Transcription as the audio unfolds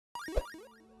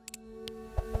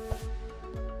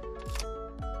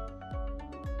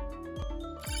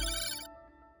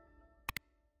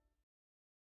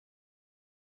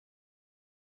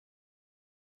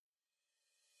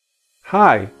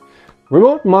Hi!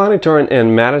 Remote monitoring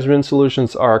and management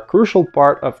solutions are a crucial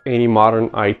part of any modern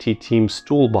IT team's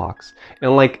toolbox,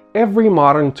 and like every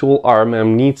modern tool,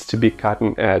 RMM needs to be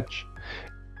cutting edge.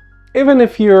 Even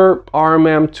if your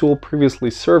RMM tool previously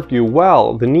served you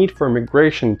well, the need for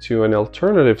migration to an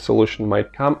alternative solution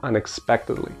might come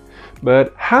unexpectedly.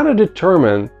 But how to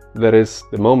determine that is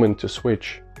the moment to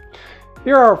switch?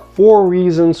 Here are 4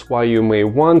 reasons why you may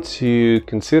want to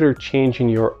consider changing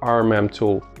your RMM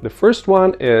tool. The first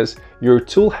one is your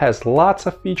tool has lots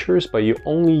of features, but you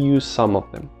only use some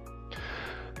of them.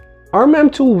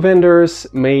 RMM tool vendors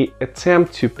may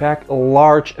attempt to pack a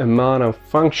large amount of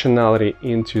functionality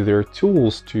into their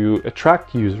tools to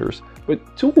attract users,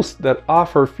 but tools that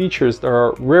offer features that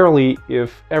are rarely,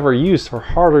 if ever, used are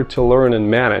harder to learn and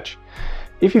manage.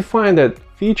 If you find that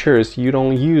features you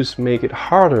don't use make it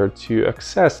harder to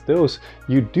access those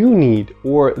you do need,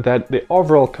 or that the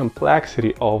overall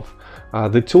complexity of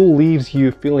the tool leaves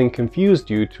you feeling confused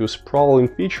due to sprawling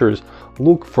features,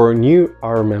 look for a new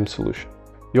RMM solution.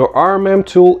 Your RMM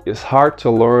tool is hard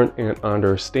to learn and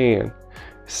understand.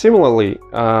 Similarly,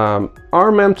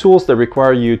 RMM tools that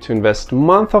require you to invest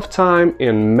months of time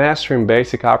in mastering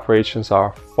basic operations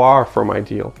are far from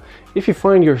ideal. If you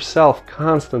find yourself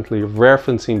constantly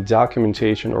referencing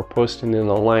documentation or posting in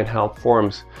online help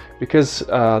forums because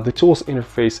the tool's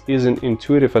interface isn't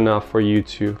intuitive enough for you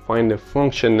to find the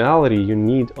functionality you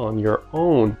need on your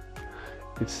own,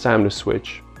 it's time to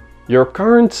switch. Your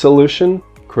current solution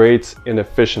creates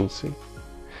inefficiency.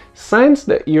 Signs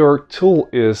that your tool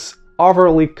is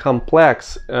overly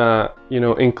complex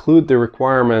include the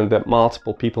requirement that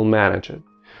multiple people manage it.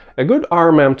 A good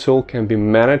RMM tool can be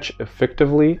managed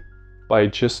effectively by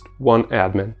just one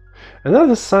admin.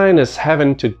 Another sign is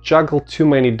having to juggle too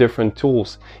many different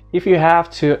tools. If you have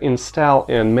to install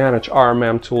and manage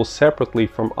RMM tools separately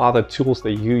from other tools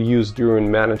that you use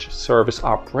during managed service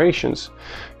operations,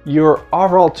 your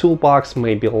overall toolbox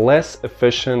may be less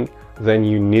efficient than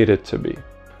you need it to be.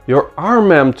 Your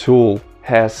RMM tool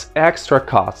has extra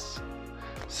costs.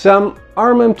 Some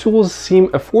RMM tools seem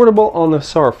affordable on the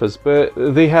surface, but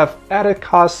they have added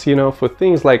costs, for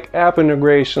things like app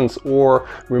integrations or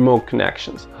remote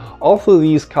connections. Although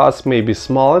these costs may be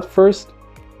small at first,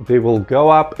 they will go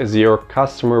up as your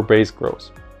customer base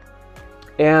grows.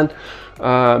 And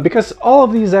because all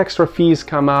of these extra fees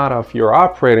come out of your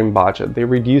operating budget, they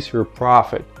reduce your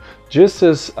profit. Just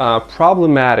as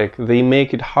problematic, they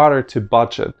make it harder to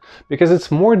budget because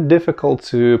it's more difficult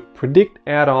to predict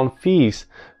add-on fees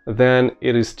than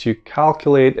it is to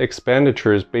calculate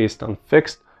expenditures based on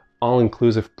fixed,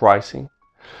 all-inclusive pricing.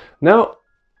 Now,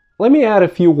 let me add a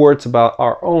few words about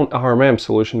our own RMM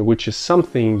solution, which is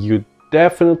something you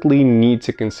definitely need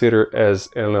to consider as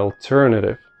an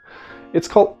alternative. It's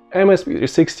called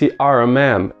MS360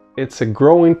 RMM. It's a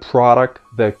growing product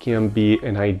that can be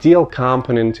an ideal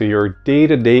complement to your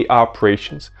day-to-day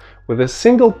operations. With a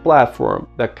single platform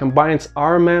that combines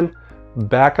RMM,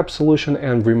 backup solution,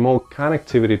 and remote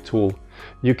connectivity tool,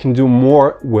 you can do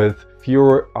more with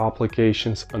fewer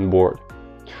applications on board.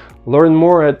 Learn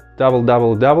more at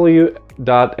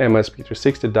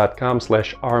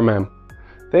www.msp360.com/RMM.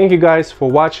 Thank you guys for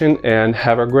watching and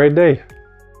have a great day.